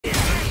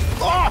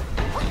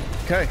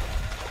Okay.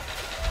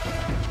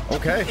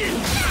 Okay.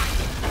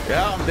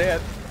 Yeah, I'm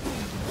dead.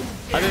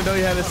 I didn't know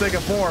you had a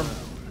second form.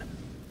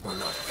 Will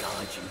not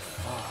guide you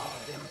far,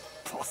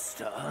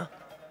 imposter.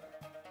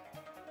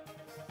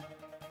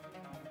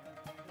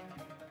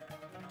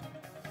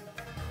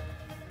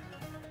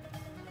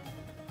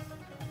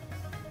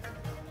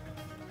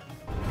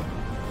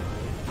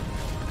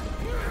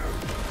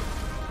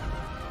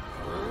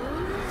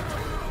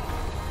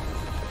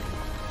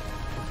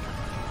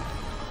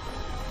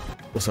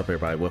 What's up,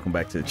 everybody? Welcome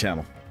back to the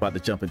channel. About to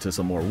jump into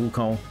some more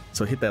Wukong,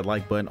 so hit that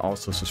like button.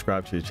 Also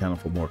subscribe to the channel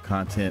for more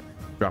content.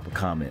 Drop a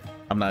comment.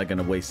 I'm not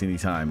gonna waste any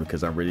time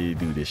because I'm ready to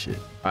do this shit.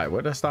 All right,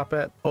 where did I stop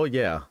at? Oh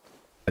yeah,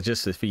 I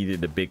just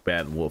defeated the big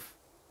bad wolf,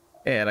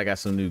 and I got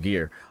some new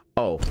gear.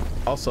 Oh,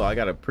 also I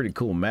got a pretty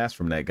cool mask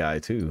from that guy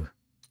too.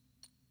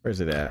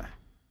 Where's it at?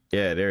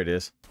 Yeah, there it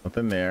is.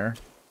 Something there.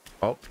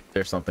 Oh,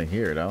 there's something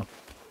here though.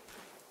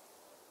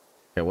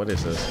 Okay, what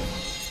is this?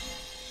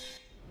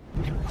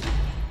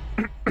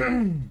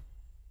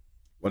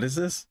 What is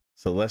this?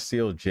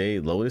 Celestial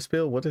Jade Lotus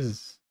Pill? What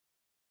is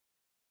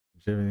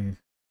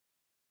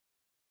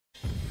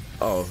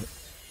oh,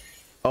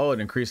 it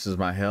increases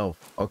my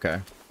health. Okay.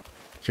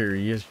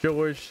 Curious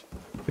George,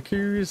 the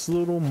curious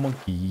little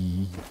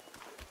monkey.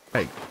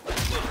 Hey,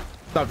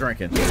 stop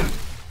drinking.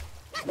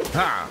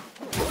 Ha.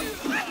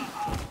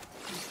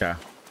 Okay.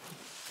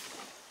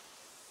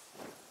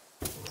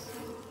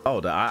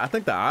 Oh, I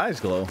think the eyes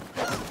glow.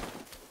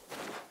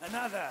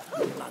 Another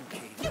monkey.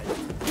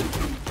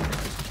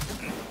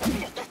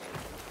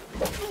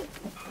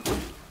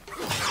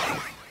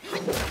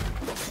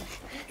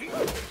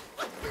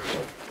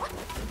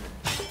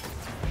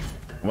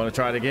 Want to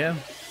try it again?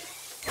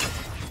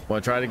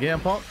 Want to try it again,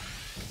 punk?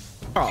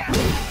 Oh.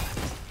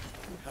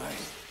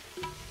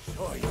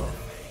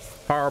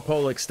 Power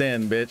pole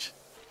extend, bitch.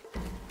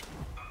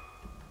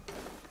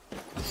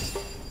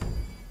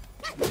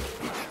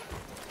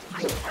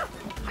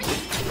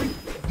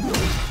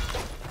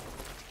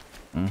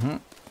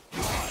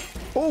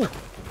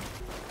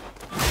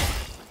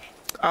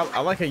 Oh,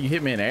 I like how you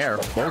hit me in the air.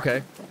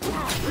 Okay.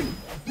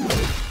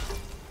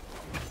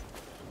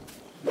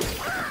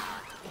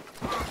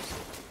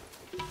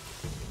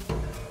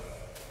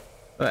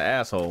 What an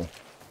asshole.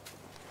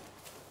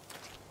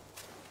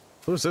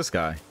 Who's this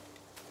guy?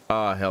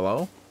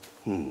 Hello?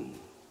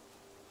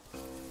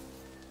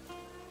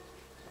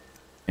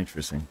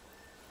 Interesting.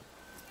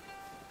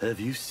 Have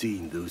you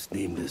seen those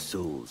nameless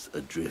souls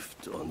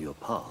adrift on your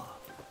path?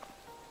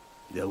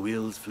 Their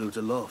wheels float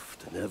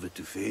aloft, never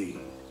to fade.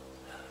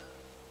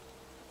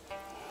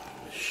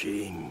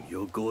 Shame,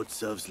 your god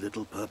serves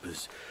little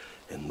purpose,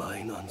 and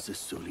mine answers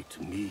solely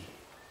to me.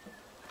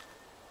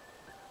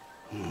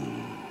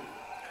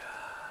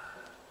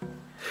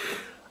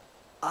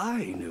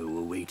 I know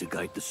a way to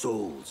guide the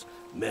souls,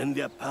 mend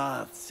their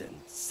paths, and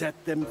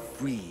set them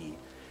free.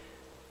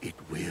 It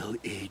will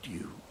aid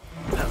you.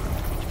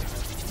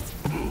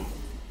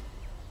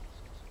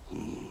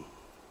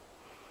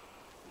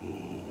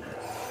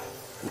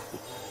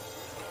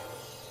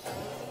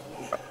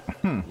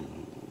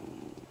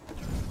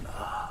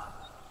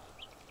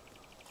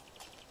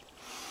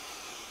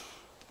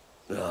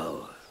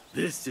 Now,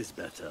 this is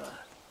better.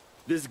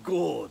 This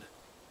god,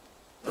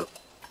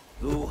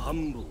 though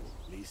humble,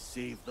 may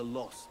save the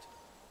lost,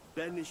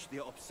 banish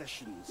their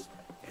obsessions,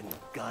 and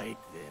guide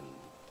them.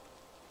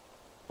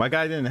 My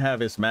guy didn't have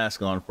his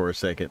mask on for a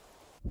second.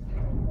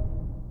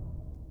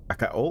 I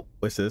got, oh,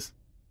 what's this?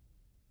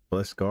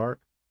 Blessed guard.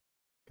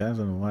 Guys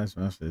on the wise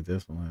master of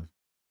this one.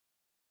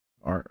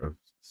 Art of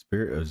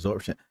spirit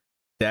absorption.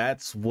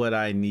 That's what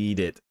I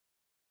needed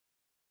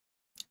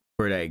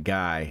for that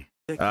guy.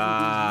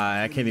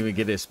 I can't even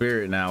get his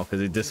spirit now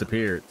because it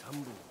disappeared.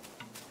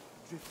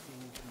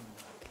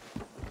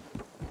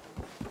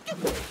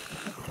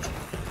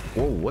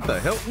 Whoa, what the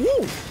hell?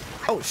 Whoa!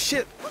 Oh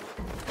shit!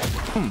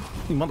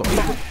 You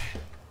motherfucker!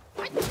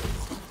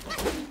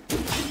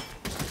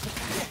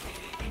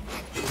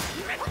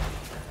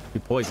 He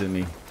poisoned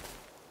me.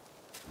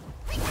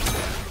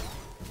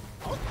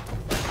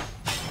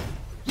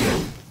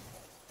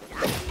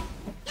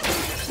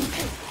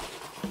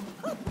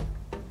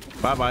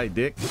 Bye-bye,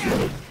 dick.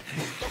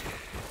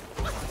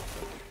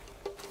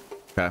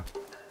 Okay.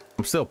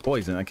 I'm still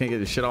poisoned. I can't get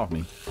this shit off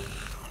me.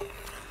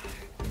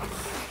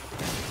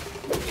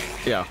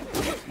 Yeah.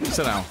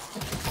 Sit down.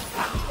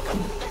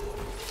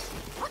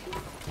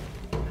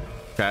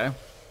 Okay.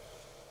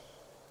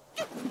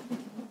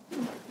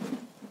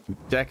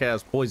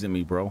 Jackass poisoned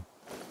me, bro.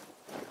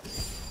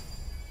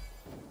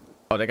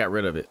 Oh, they got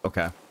rid of it.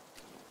 Okay.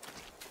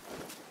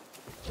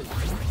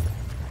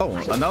 Oh,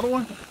 another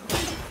one?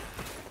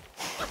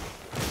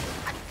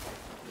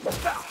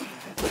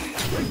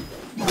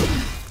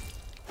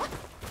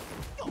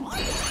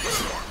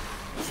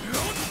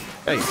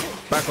 Hey,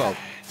 back up.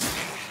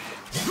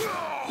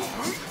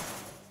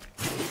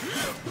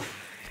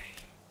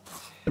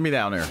 Let me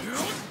down there.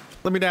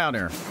 Let me down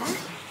there.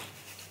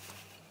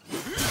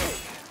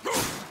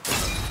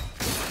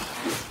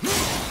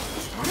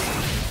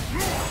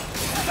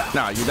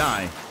 Nah, you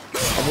dying.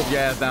 I'll whoop your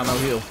ass down no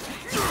hill.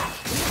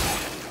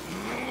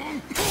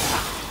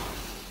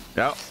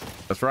 Yep,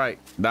 that's right.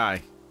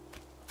 Die.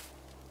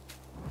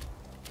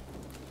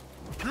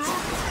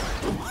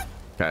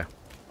 Okay.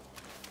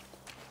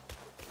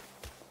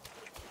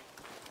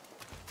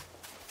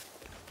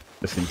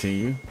 Let's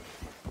continue.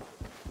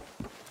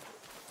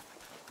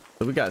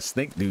 So we got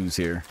snake dudes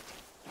here.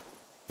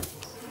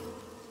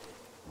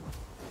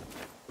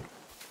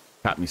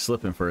 Caught me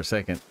slipping for a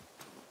second.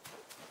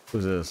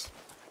 Who's this?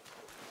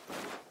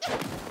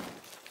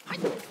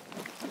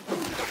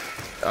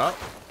 Oh.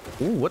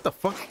 Ooh, what the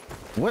fuck?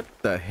 What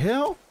the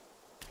hell?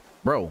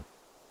 Bro.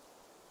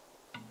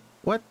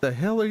 What the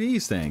hell are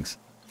these things?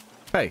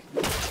 Hey.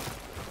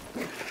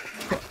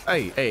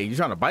 Hey, you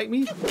trying to bite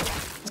me?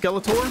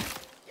 Skeletor?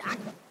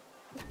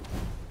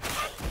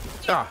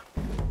 Ah.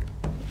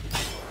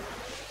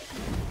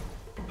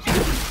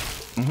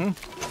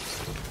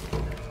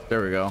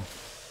 There we go.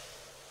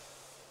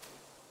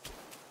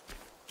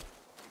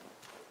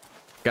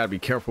 Gotta be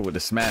careful with the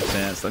smash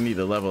dance. I need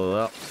to level it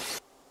up.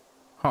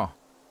 Huh.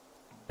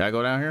 Can I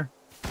go down here?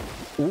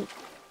 Ooh.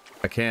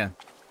 I can.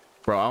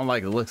 Bro, I don't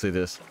like the looks of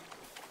this.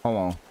 Hold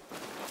on.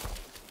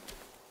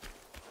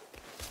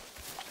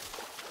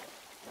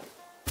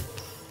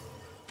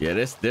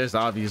 Yeah, there's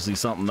obviously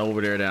something over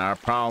there that I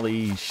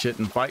probably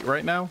shouldn't fight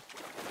right now.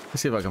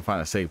 Let's see if I can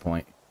find a save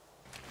point.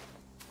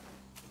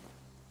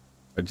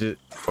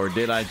 Or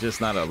did I just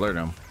not alert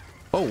him?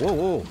 Oh, whoa,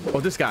 whoa. Oh,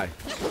 this guy.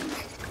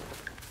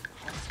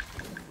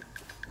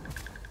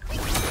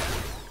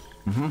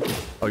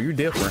 Oh, you're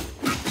different.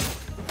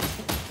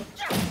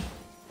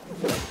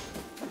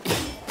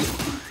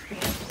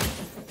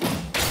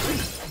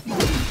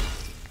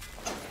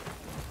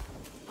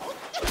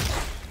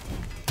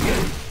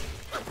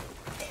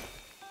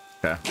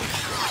 Okay.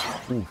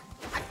 Ooh.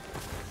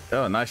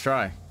 Oh, nice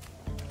try.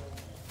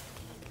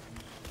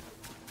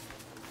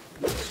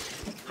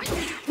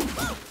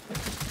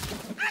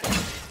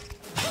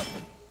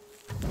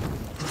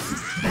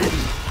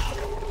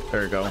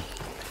 There we go. I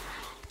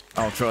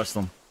don't trust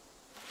them.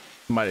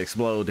 Might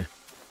explode.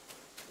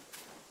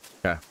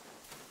 Okay.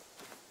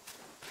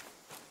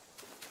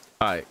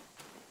 All right.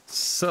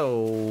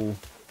 So,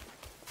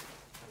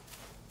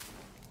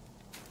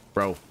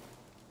 bro,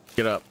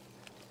 get up.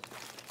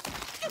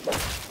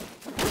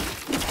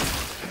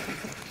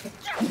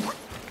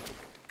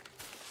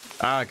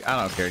 I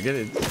don't care. Get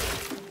it.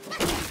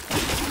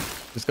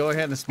 Just go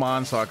ahead and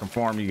spawn so I can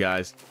farm you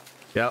guys.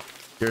 Yep,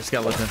 you're a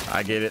skeleton.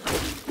 I get it.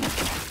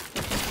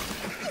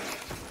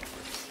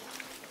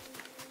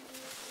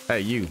 Hey,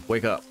 you,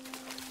 wake up.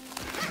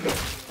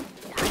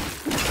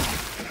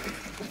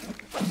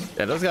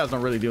 Yeah, those guys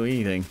don't really do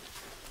anything.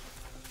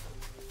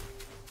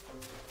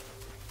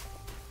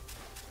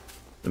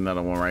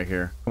 Another one right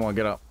here. Come on,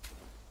 get up.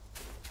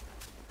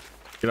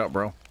 Get up,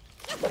 bro.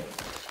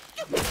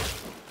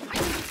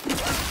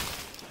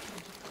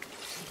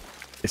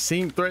 It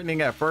seemed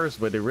threatening at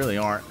first, but they really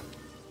aren't.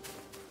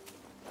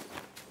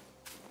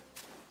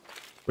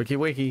 Wiki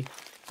wiki.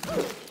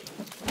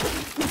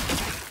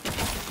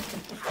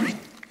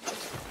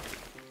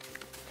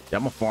 Yeah,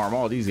 I'm gonna farm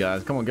all these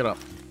guys. Come on, get up.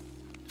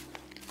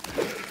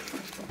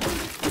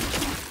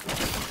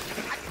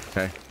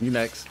 Okay, you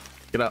next.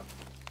 Get up.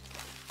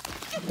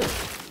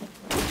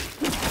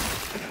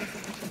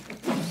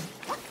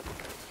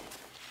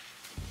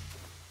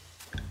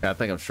 Yeah, I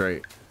think I'm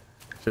straight.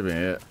 Should be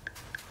it.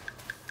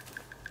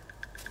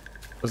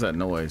 What's that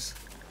noise?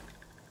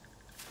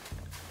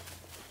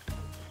 All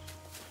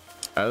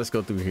right, let's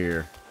go through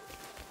here.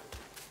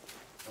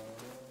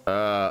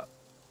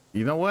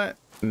 You know what?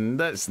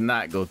 Let's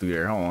not go through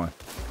there. Hold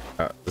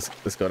on.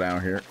 Let's go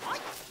down here.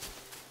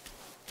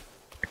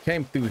 I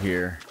came through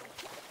here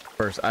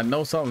first. I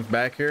know something's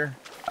back here.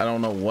 I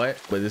don't know what,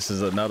 but this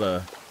is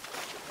another.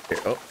 Here.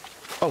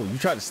 Oh, you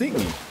tried to sneak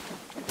me.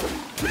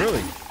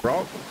 Really,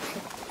 bro?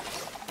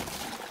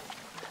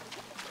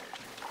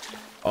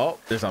 Oh,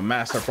 there's a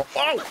master.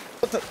 Oh,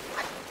 what the?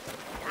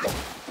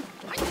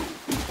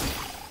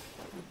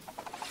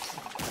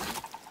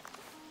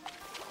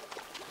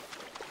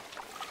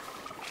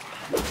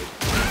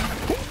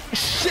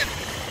 Shit!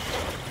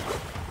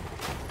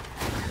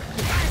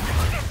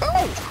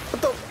 Oh,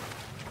 what the?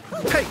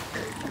 Hey,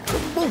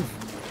 move!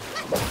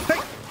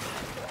 Hey!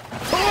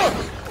 Oh!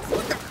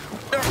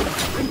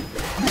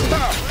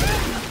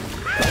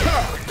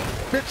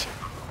 Bitch!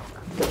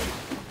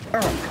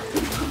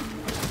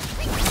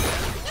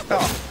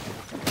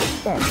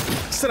 Oh,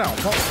 sit down.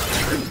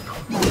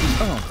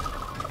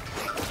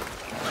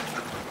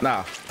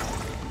 Nah.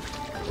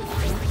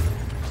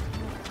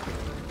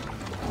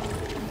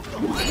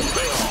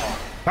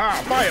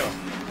 Ah, fire!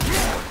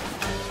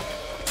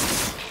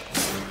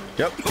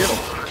 Yep, get him.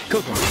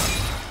 Cook him.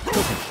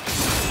 Cook him.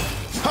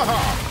 Ha ha!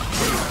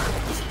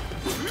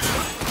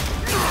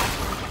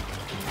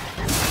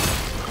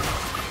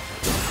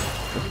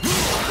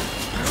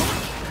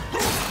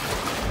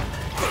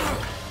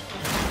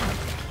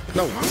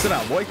 No, sit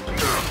down, boy.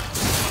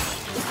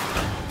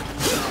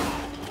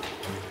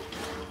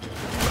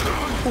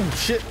 Oh,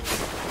 shit.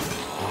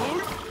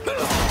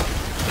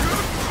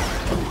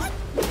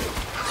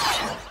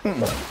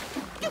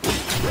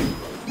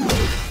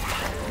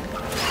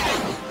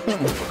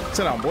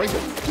 Sit down, boy.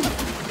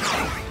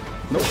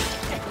 Nope.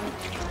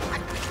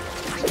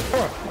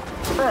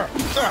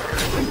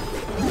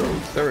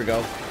 There we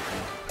go.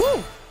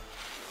 Woo!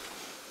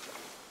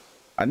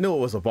 I knew it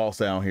was a boss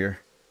down here.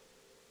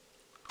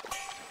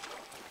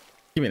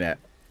 Give me that.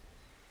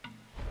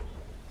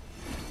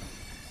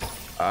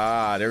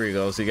 Ah, there we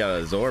go. So you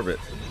gotta absorb it.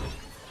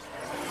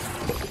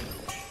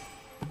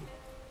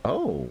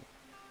 Oh,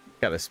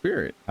 got a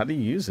spirit. How do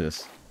you use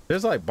this?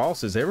 There's like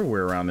bosses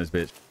everywhere around this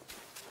bitch.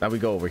 Now we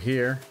go over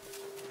here.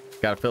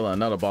 Got a feeling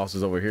another boss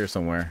is over here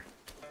somewhere.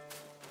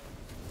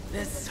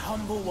 This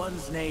humble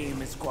one's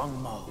name is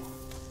Guangmo.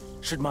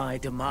 Should my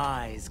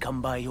demise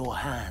come by your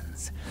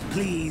hands,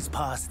 please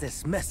pass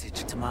this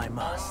message to my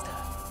master.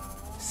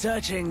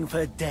 Searching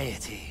for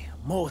deity,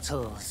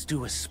 mortals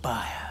do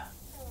aspire.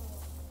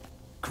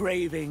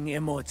 Craving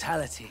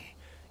immortality,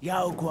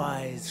 Yao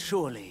Guais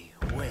surely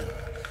will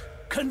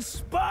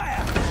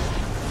conspire.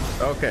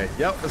 Okay,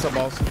 yep, it's a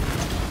boss.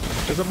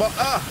 It's a boss.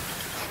 Ah!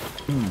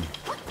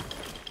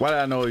 Why did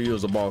I know you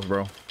was a boss,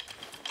 bro?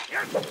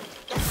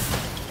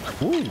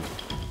 Woo.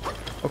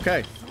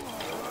 Okay.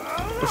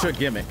 What's your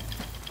gimmick?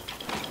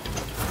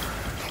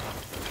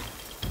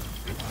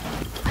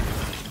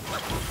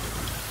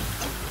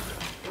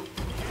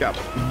 Got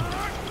it.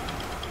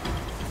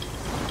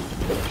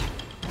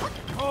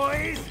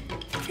 Boys,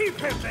 keep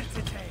him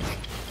entertained.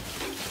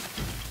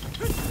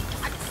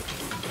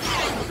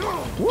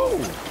 Woo!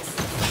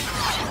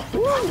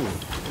 Woo!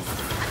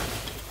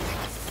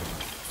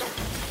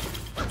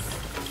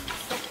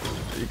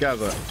 You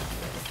guys are.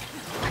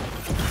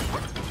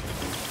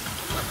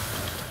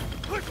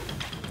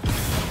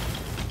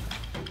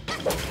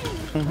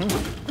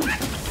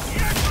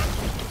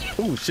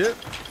 Oh shit.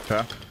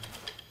 Okay.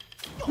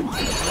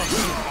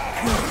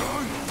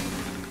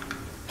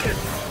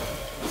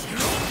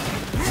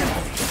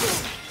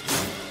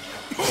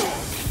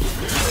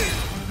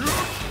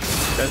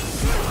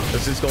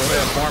 Let's just go ahead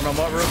and farm them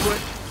up real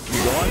quick.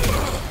 You going?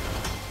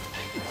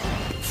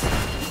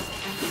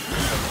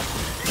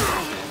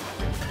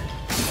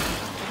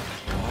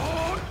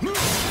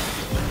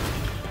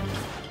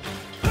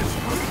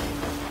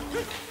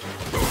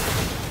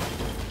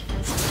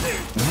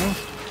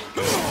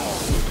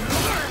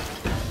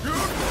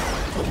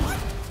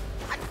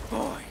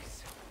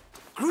 Boys,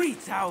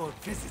 greet our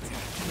visitor.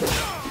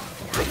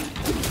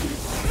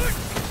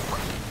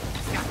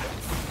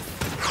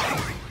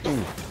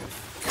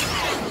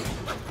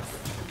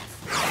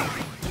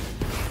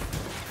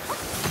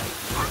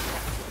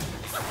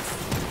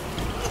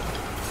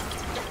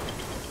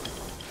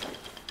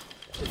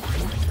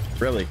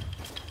 Really?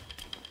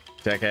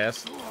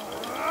 Jackass?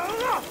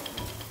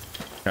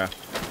 Okay.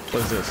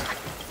 What is this?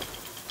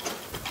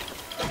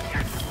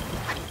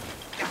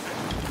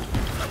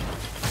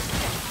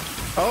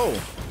 Oh!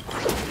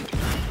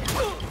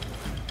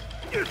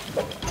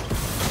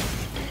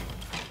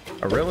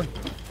 Oh, really?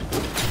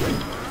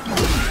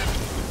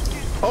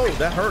 Oh,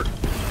 that hurt.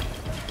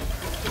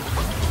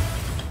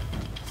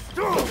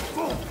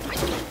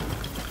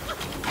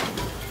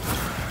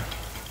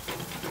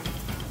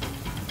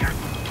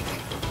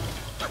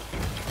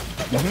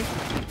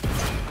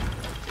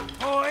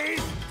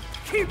 Boys,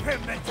 keep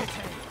him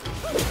entertained.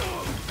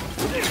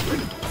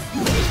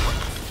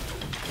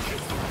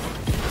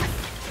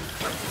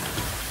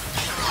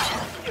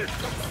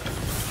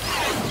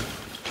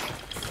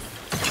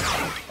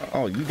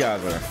 Oh, you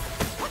guys are.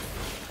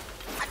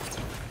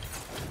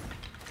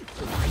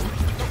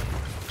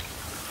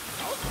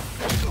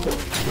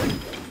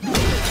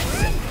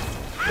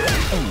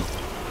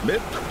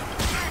 Bit.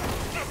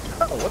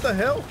 Oh, what the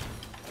hell?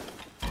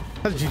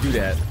 How did you do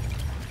that?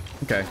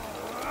 Okay.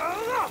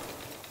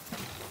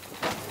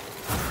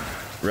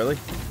 Really?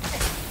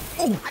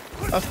 Oh!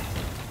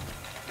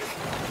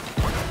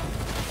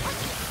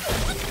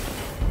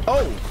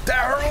 Oh,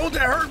 that hurt! Oh,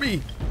 that hurt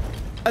me!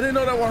 I didn't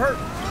know that would hurt.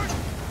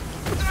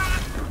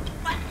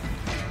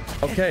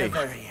 Okay. At the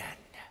very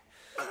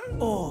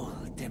end, all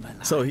dim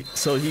alive.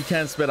 So he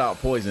can't spit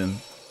out poison.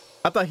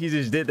 I thought he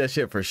just did that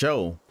shit for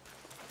show.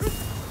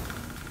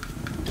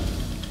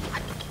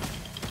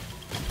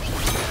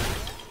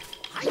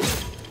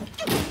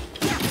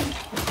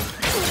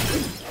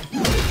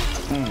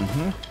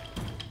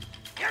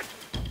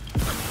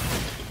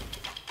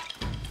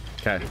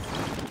 Okay.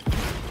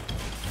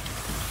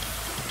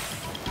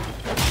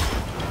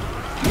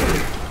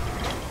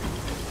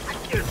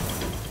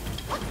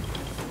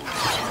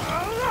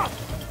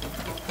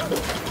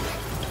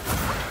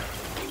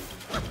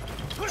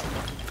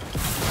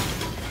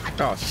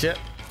 Oh shit.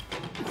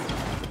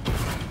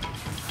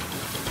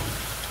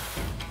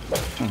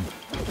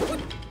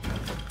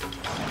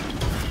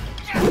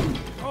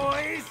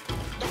 Boys,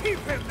 keep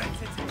him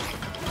entertained.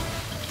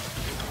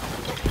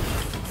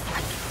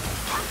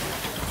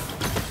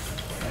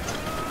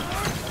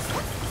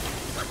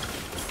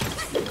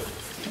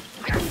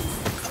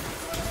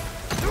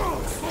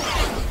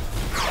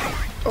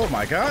 Oh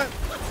my god.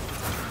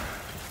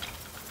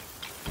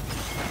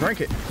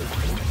 Drink it.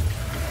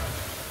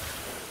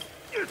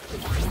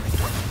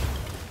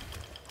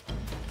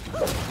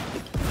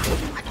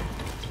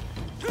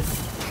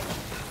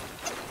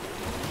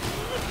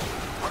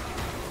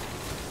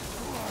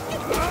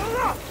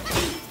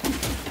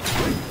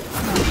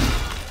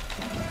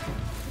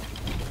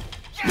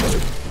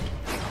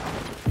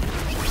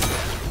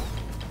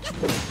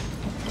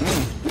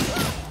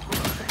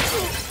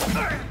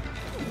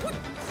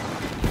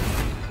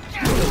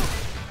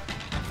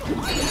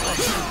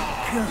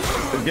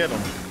 Get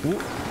him.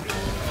 Ooh.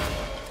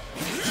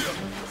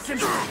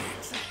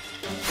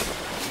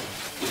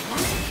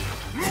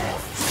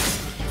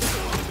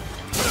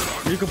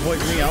 You can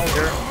poison me, I don't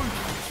care.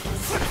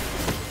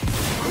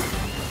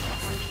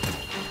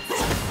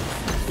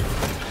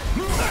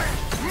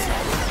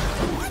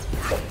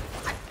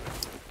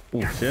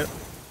 Oh shit.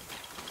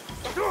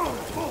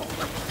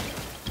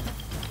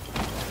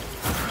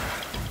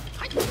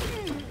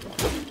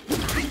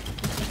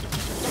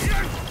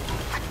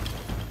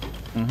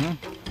 Mm-hmm.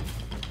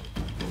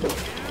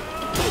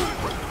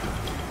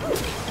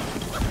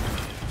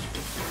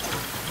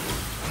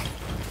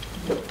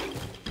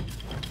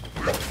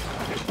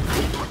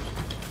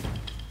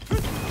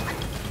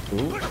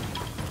 Ooh.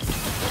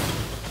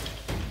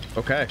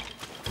 Okay.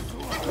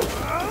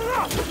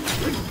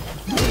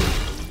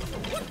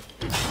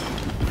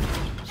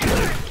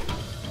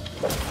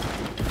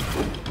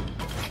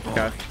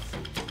 Okay.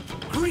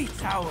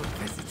 Greet our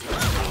visitor.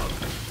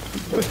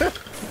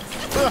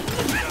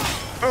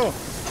 Oh.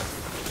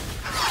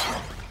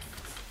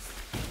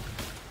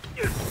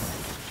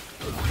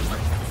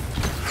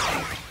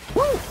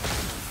 Woo.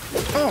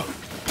 Oh.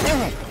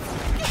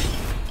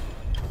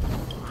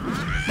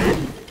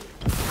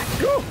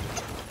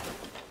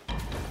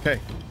 Okay,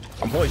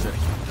 I'm poisoned.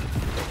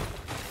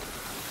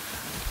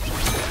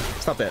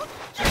 Stop that.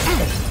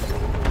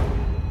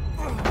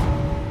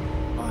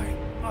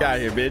 Get out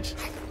of here, bitch.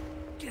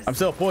 I'm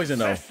still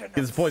poisoned though. Get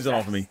this poison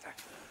off of me.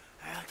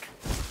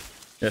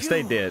 Yeah,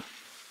 stay dead.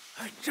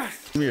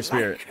 Give me your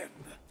spirit.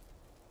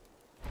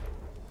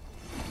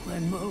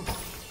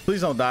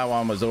 Please don't die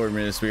while I'm absorbing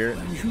in the spirit.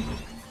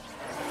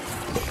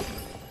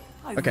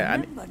 Okay, I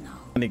need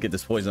to get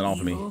this poison off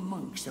of me.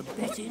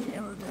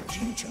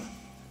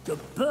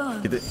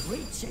 Get it.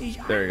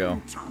 There you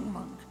go.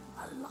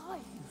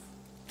 Alive.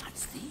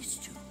 That's these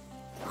two.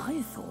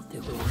 I thought they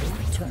were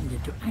all turned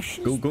into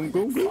ashes. Go, go,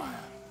 go, go. Fire.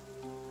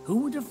 Who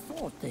would have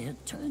thought they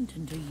had turned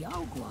into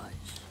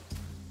Yaoguais?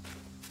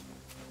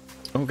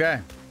 Okay.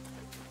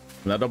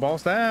 Another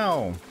boss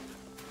down.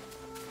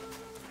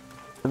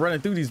 We're running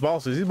through these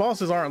bosses. These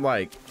bosses aren't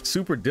like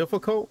super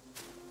difficult.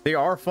 They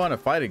are fun to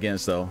fight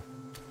against though.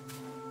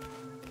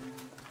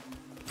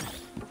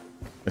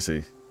 Let's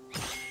see.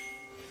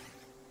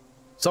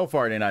 So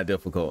far, they're not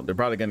difficult. They're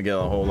probably going to get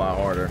a whole lot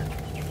harder.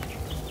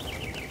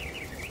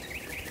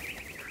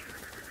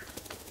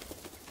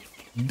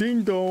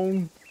 Ding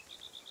dong.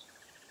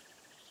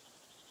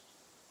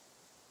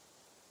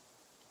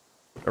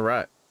 All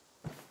right.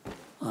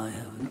 I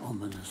have an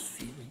ominous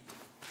feeling.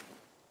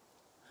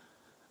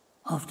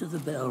 After the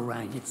bell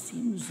rang, it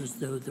seems as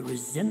though the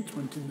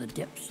resentment in the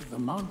depths of the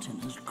mountain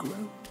has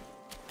grown.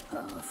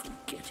 Ah,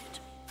 forget it.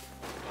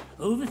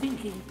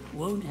 Overthinking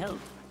won't help.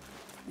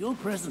 Your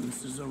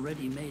presence has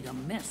already made a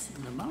mess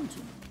in the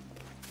mountain.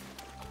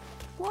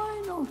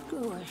 Why not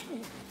go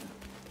ahead?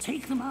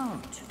 Take them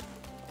out,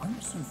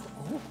 once and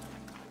for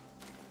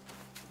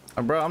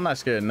all. Bro, I'm not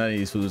scared of none of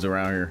these fools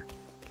around here.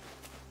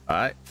 All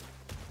right.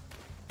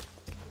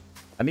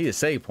 I need a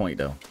save point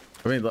though.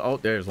 I mean, oh,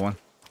 there's one.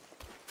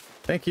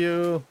 Thank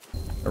you.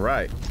 All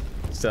right.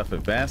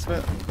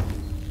 Self-advancement.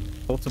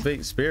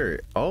 Cultivate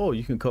spirit. Oh,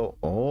 you can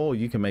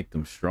you can make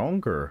them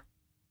stronger.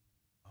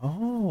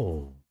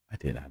 Oh, I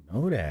did not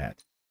know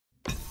that.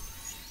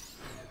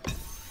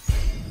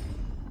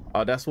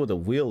 Oh, that's what the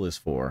wheel is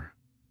for.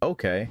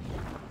 Okay.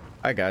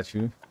 I got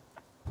you.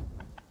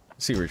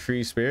 Let's see,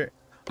 retrieve spirit.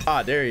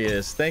 Ah, there he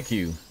is. Thank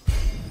you.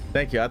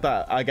 Thank you. I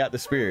thought I got the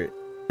spirit.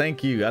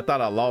 Thank you. I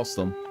thought I lost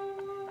them.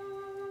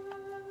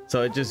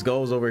 So it just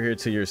goes over here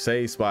to your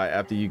save spot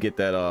after you get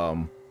that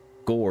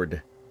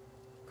gourd.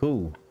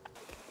 Cool.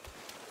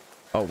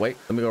 Oh wait,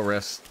 let me go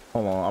rest.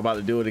 Hold on, I'm about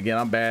to do it again.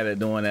 I'm bad at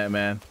doing that,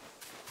 man.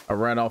 I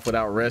ran off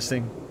without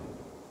resting.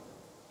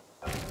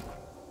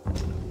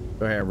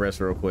 Go ahead and rest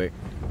real quick.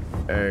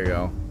 There you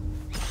go.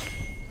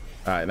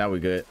 All right, now we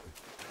good.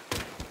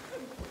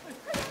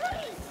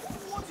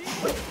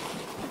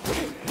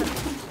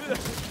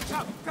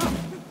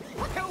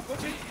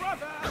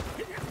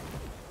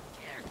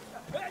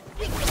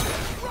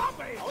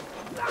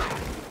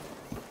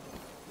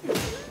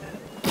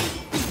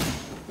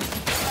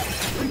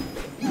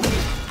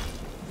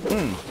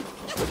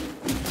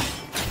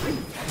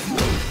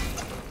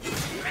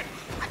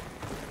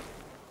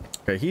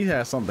 Okay, he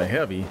has something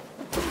heavy.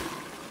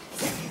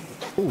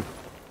 Ooh.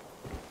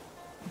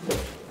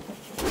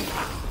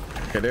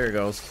 Okay, there he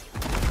goes.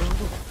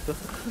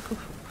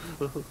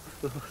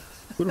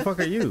 Who the fuck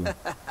are you?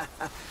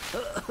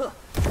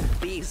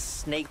 These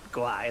snake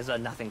guys are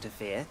nothing to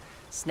fear.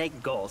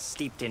 Snake gall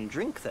steeped in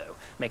drink, though,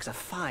 makes a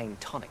fine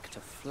tonic to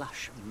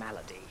flush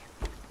malady.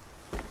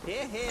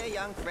 Here, here,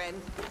 young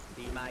friend.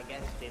 Be my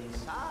guest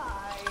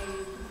inside.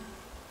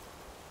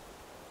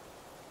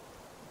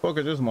 Look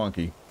at this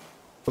monkey.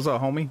 What's up,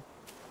 homie?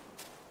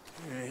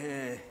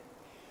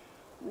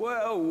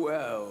 Well,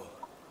 well.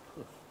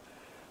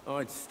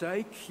 I'd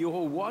stake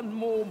you're one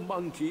more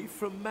monkey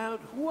from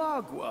Mount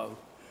Huaguo.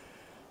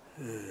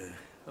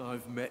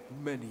 I've met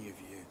many of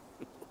you.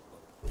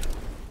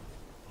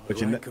 But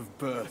By rank of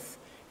birth,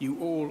 you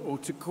all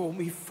ought to call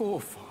me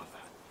forefather.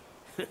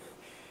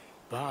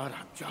 But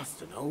I'm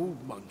just an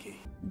old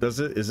monkey.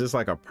 Is this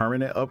like a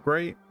permanent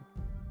upgrade?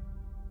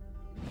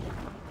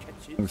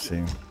 Let me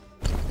see.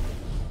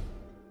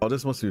 Oh,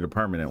 this must be the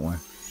permanent one.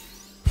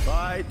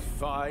 Fight,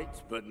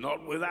 fight, but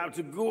not without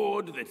a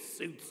gourd that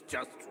suits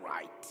just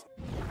right.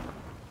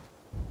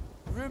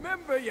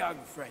 Remember,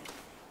 young friend,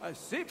 a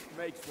sip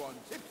makes one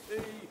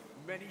tipsy,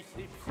 many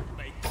sips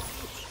make one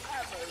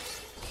hammered.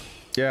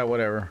 Yeah,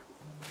 whatever.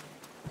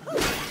 All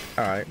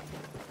right.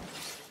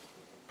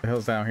 The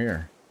hell's down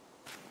here?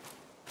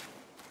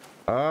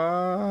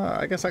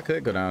 I guess I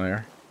could go down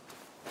there.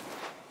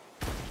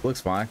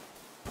 Looks fine.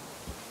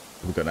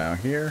 We go down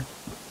here.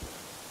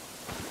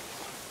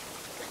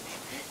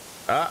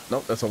 Ah,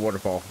 nope, that's a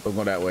waterfall. Don't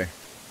go that way.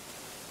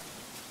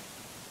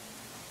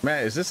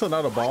 Man, is this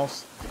another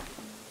boss?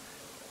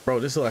 Bro,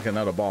 this is like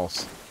another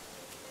boss.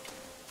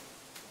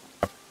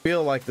 I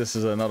feel like this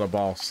is another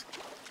boss.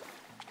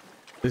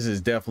 This is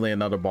definitely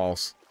another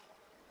boss.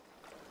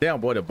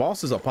 Damn, boy, the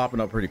bosses are popping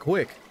up pretty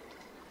quick.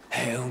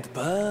 Hailed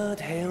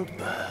bird,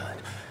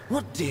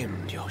 what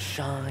dimmed your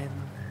shine?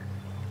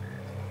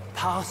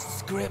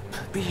 Past's grip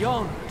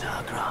beyond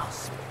our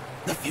grasp.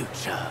 The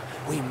future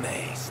we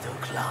may still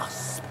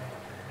clasp.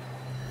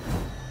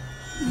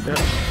 Yeah.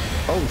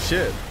 Oh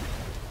shit.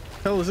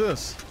 Hell is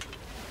this?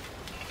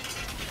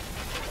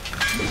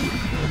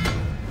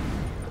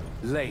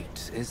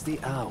 Late is the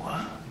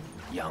hour,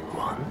 young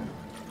one,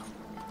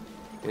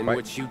 in Wait.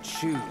 which you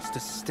choose to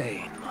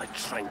stay in my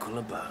tranquil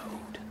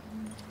abode.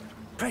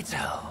 Pray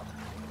tell,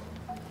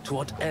 to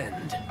what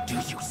end do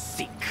you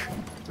seek?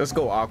 Let's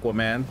go,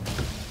 Aquaman.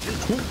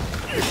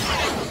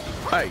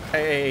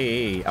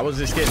 Hey, I was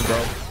just kidding,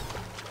 bro.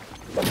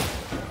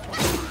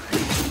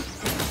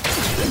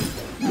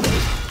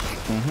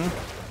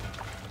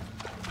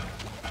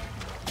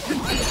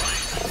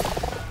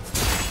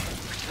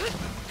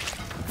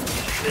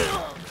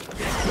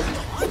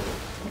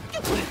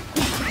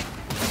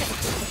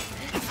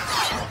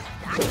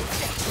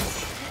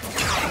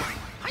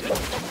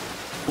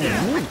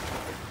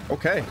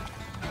 Okay.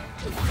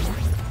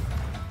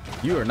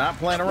 You are not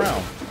playing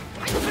around.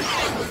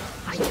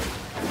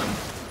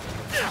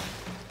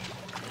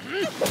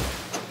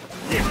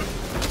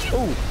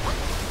 Ooh.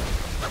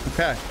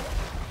 Okay.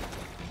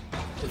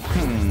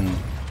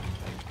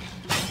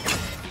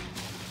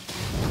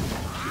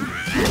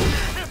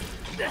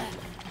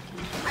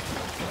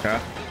 Okay.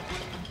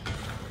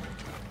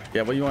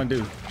 Yeah, what do you want to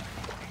do?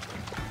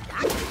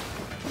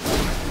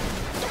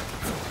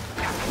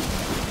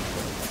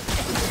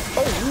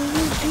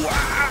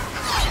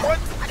 What?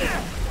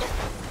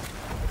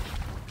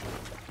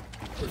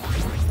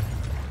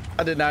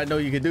 I did not know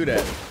you could do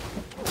that.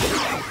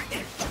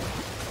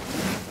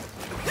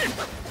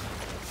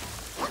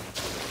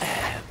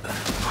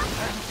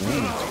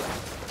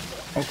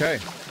 Okay.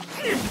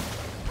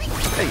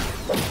 Hey.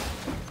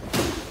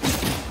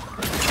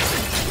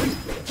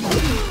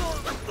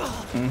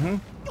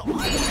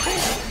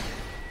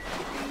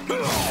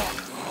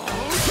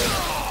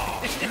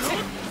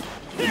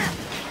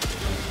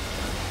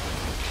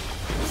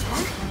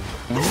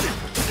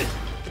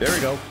 There we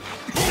go.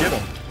 Get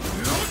him.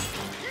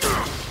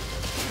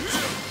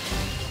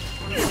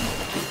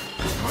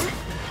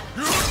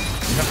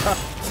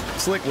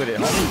 Slick with it,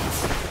 homie.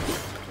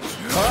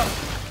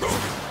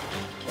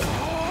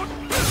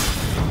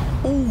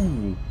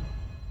 Ooh.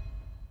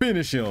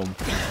 Finish him.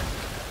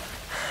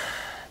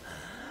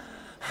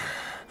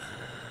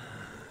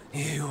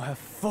 You have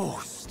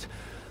forced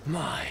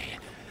my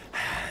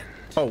hand.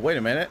 Oh, wait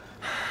a minute.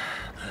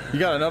 You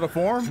got another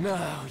form?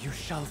 Now you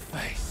shall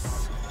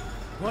face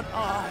what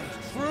I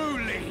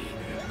truly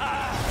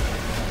am.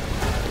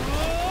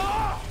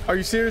 Are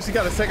you serious? You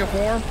got a second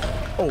form?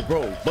 Oh,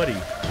 bro, buddy.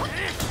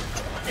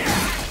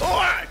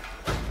 Oh,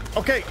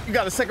 okay, you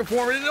got a second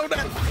form. I didn't know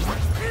that.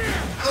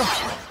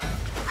 Ugh.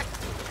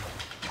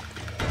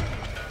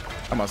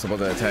 I'm not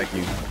supposed to attack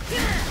you.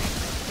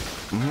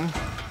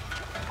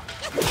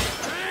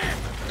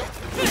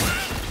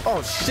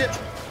 Oh, shit.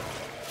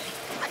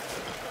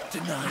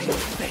 Denying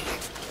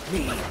fate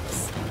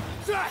means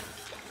death.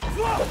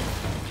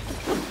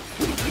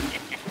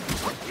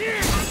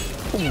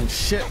 Oh,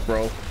 shit,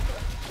 bro.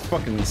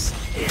 Fucking.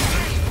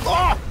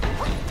 Oh!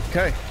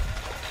 Okay.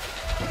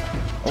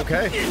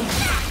 Okay.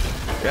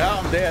 Yeah,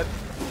 I'm dead.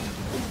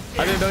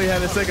 I didn't know you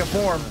had a second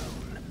form.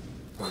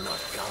 Will not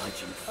guide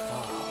you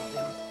far,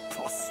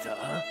 imposter.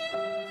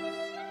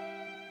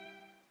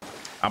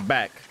 I'm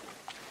back.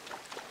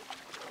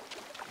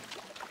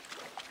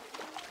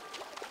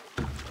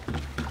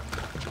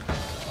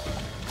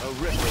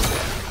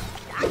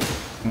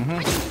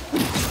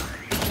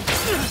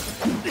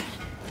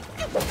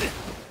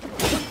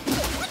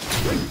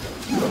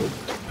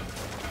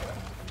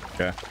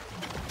 Okay.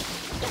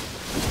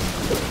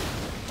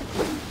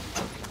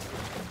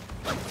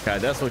 Okay,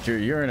 that's what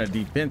you're in a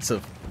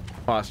defensive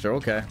posture.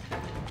 Okay.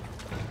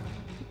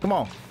 Come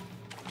on.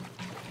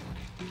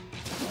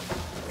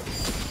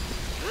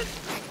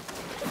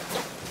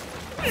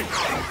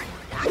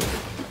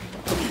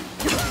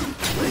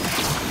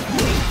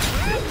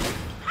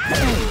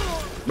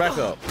 Back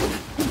up.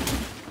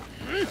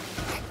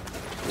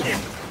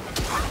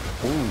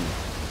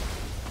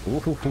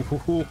 Ooh.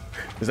 Ooh.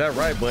 Is that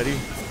right, buddy?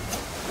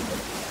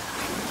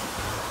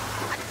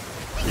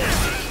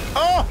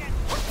 Oh!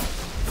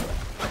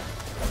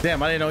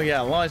 Damn, I didn't know he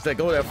had a launch that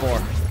go that far.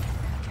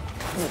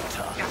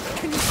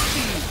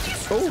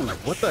 Oh,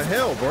 what the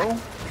hell, bro?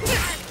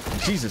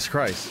 Jesus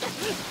Christ.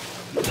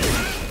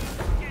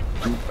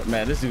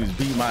 Man, this dude's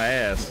beat my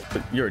ass.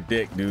 You're a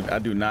dick, dude. I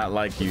do not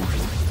like you.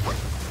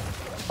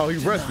 Oh, he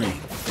rushed me.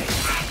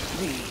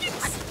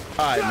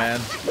 All right,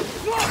 man.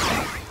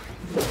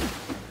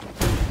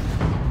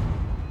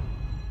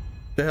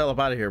 Get the hell up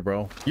out of here,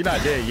 bro. You're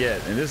not dead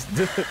yet, and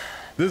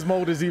this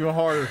mode is even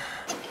harder.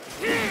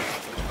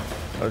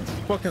 A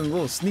fucking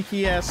little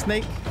sneaky ass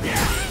snake.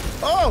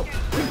 Oh!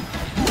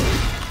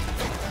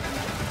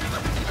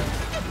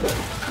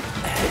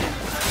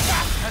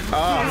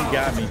 Oh, he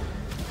got me.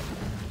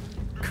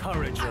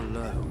 Courage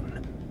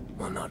alone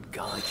will not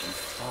guide you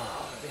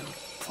far,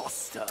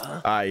 imposter.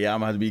 All right, yeah, I'm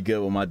gonna have to be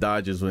good with my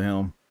dodges with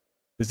him.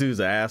 This dude's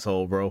an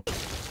asshole, bro.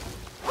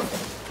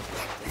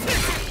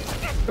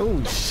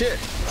 Oh shit,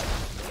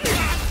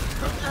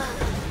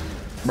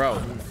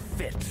 bro.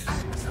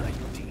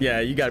 Yeah,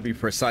 you gotta be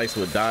precise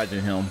with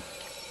dodging him.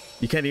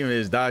 You can't even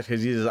just dodge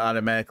because he just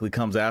automatically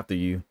comes after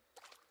you.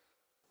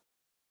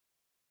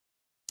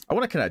 I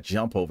wonder, can I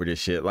jump over this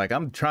shit? Like,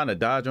 I'm trying to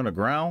dodge on the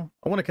ground.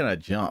 I wonder, can I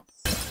jump?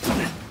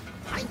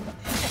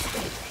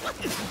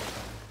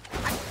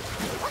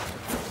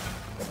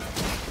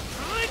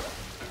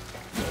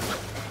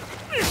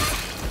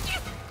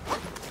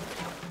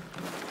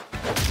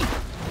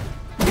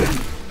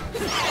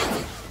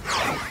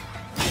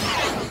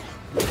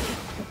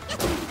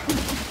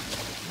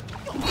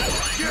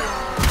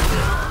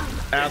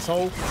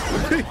 Asshole.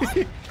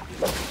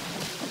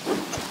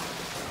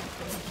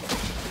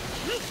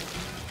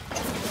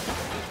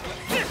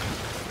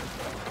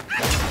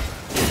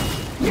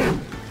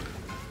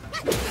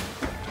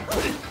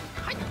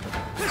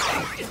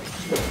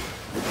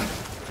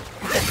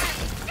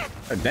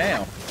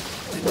 Damn.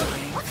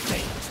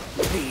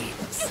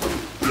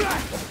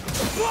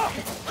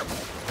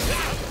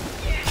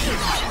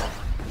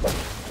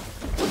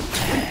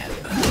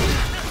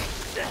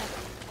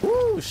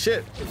 Woo,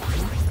 shit.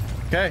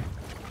 Okay.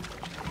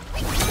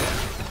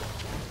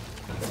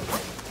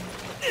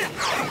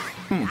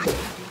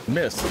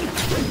 Miss.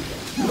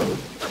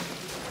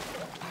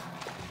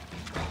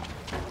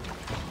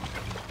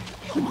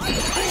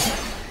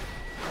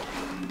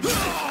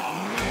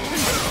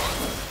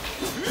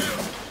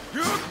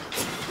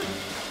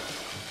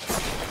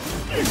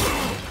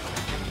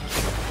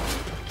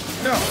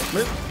 No,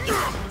 miss.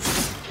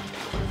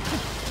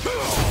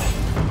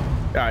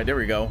 All right, there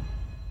we go.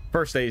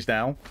 First stage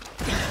down.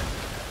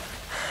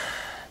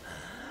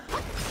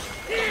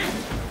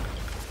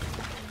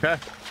 Okay.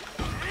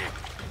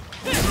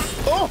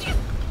 Oh,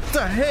 what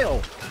the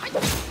hell?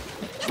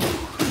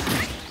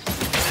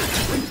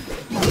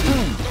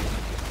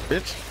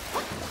 Bitch.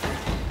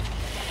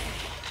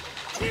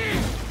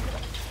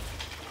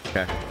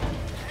 Okay.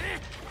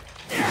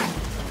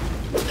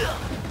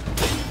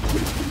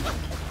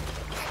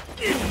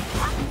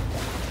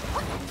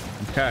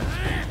 Okay.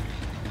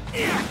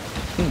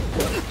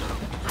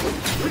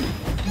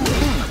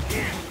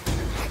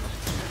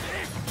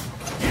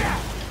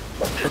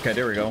 Okay,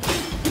 there we go.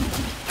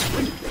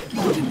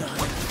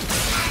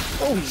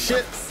 Oh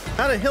shit!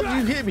 How the hell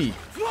you hit me?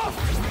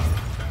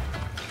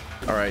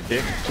 All right,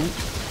 dick. Ooh.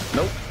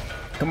 Nope.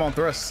 Come on,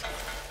 thrust.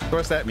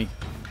 Thrust at me.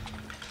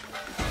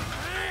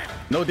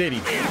 No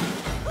diddy.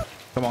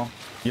 Come on.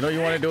 You know you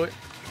want to do it.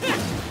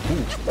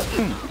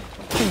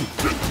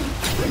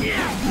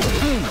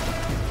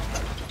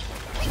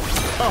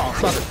 Oh,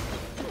 stop it.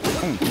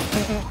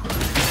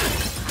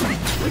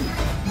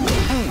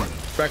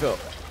 Back up.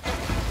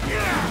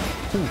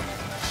 Ooh,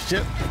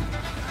 shit.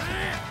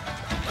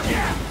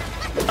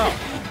 Oh.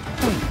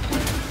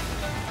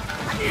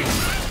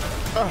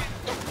 Oh,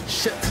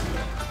 shit.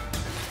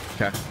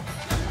 Okay.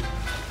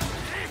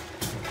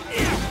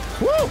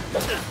 Woo!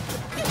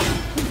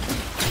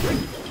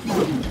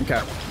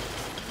 Okay.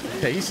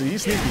 Okay, he's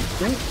sneaky.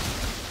 Ooh.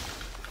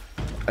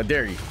 I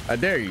dare you. I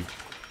dare you.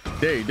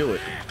 Dare you, do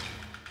it.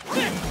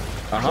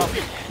 Uh-huh.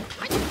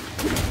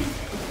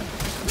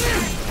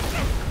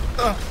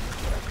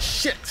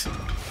 Shit.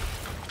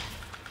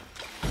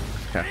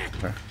 Okay.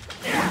 Okay.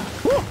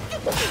 Woo!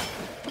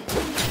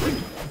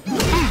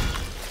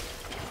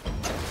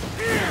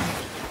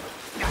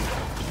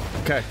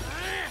 Okay.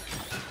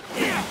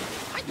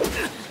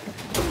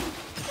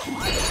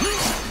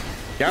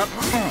 Yep.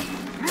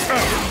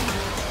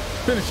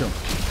 Finish him.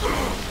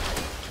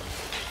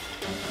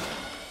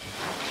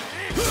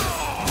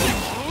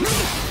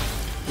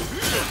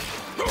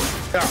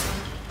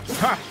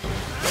 Ha!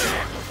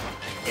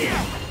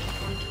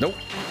 Nope.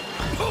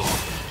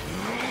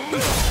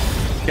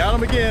 Got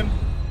him again.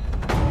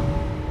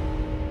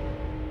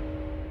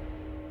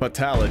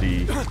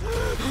 Fatality.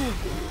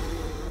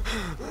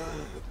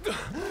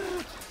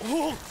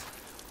 Halt!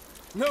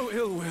 No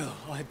ill will,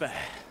 I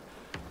bear.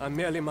 I'm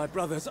merely my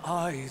brother's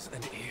eyes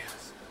and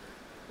ears.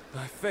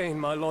 I feign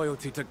my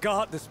loyalty to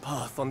guard this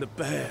path on the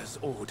bear's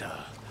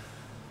order.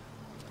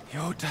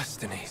 Your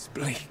destiny's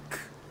bleak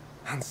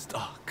and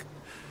stark.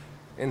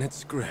 In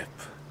its grip,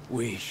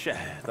 we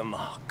share the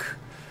mark.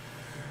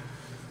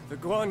 The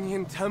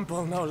Guanyin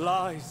temple now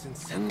lies in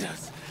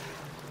cinders,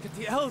 yet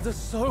the elder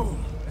soul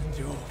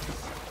endures.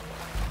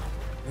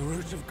 The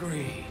root of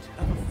greed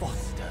ever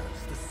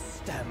fosters the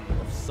stem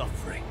of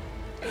suffering.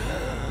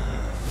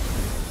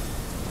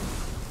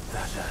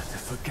 Better to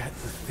forget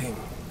the thing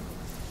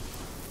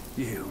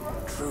you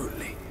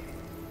truly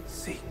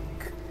seek.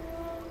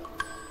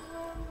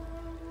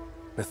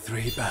 The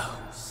three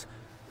bells.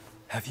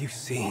 Have you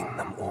seen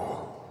them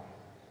all?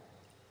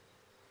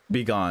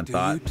 Be gone, Do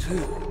thought. you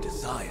too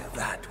desire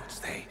that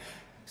which they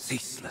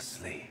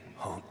ceaselessly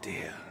hold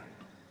dear?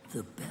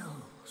 The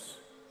bells.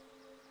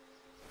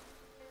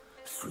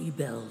 3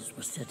 bells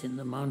were set in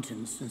the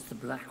mountains since the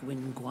Black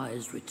Wind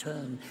Guai's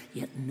return,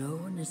 yet no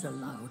one is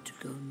allowed to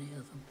go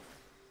near them.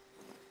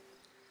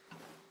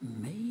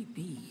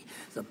 Maybe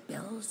the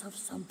bells have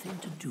something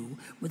to do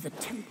with the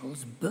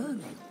temples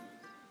burning.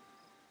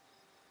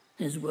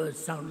 His words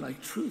sound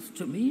like truth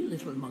to me,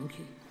 little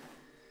monkey.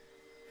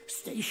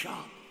 Stay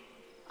sharp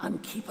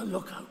and keep a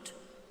lookout.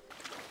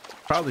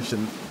 Probably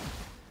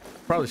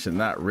should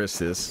not risk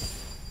this.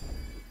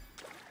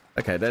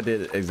 Okay, that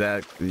did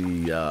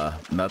exactly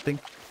nothing.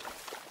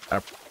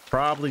 I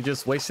probably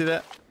just wasted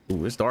that.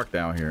 Ooh, it's dark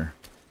down here.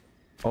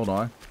 Hold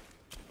on.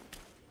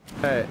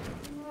 Hey.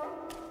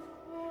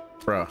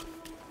 Bruh.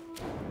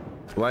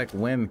 Black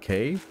Wind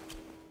Cave?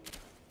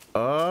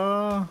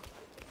 Okay.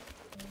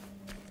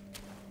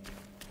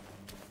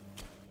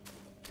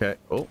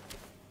 Oh.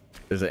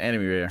 There's an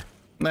enemy there.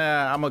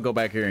 Nah, I'm gonna go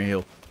back here and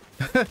heal.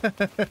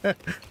 That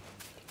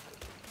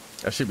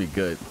should be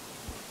good.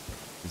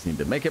 Just need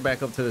to make it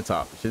back up to the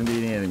top. Shouldn't be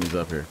any enemies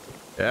up here.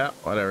 Yeah,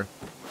 whatever.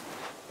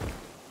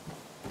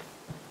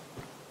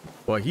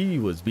 Boy, he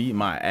was beating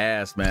my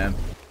ass, man.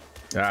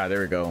 Ah,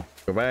 there we go.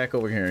 Go back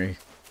over here.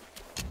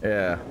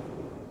 Yeah.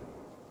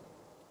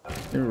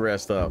 Let me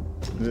rest up.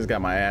 I just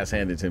got my ass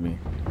handed to me.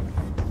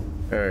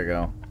 There we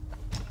go.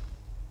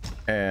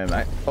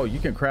 And oh, you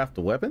can craft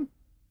a weapon?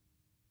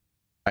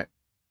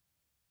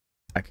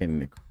 I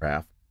can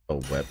craft a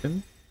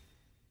weapon?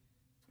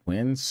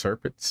 Twin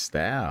Serpent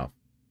Staff.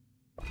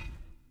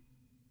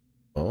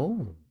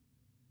 Oh.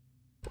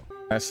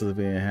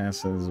 Massively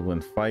enhances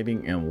when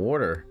fighting in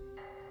water.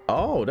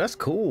 Oh, that's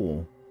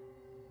cool.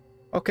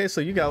 Okay, so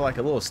you got like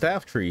a little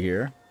staff tree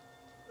here.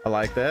 I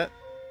like that.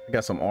 I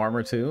got some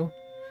armor too.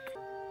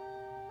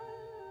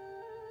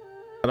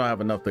 I don't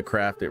have enough to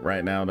craft it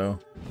right now though.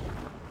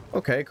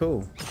 Okay,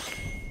 cool.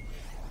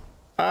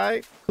 All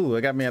right, cool.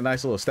 I got me a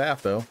nice little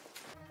staff though.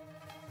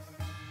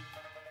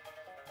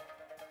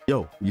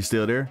 Yo, you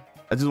still there?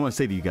 I just want to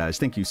say to you guys,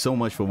 thank you so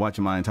much for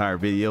watching my entire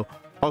video.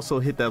 Also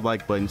hit that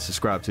like button,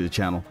 subscribe to the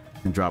channel,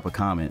 and drop a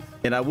comment.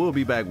 And I will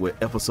be back with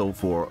episode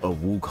 4 of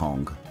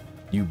Wukong.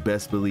 You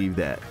best believe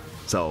that.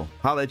 So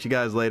holla at you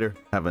guys later.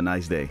 Have a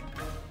nice day.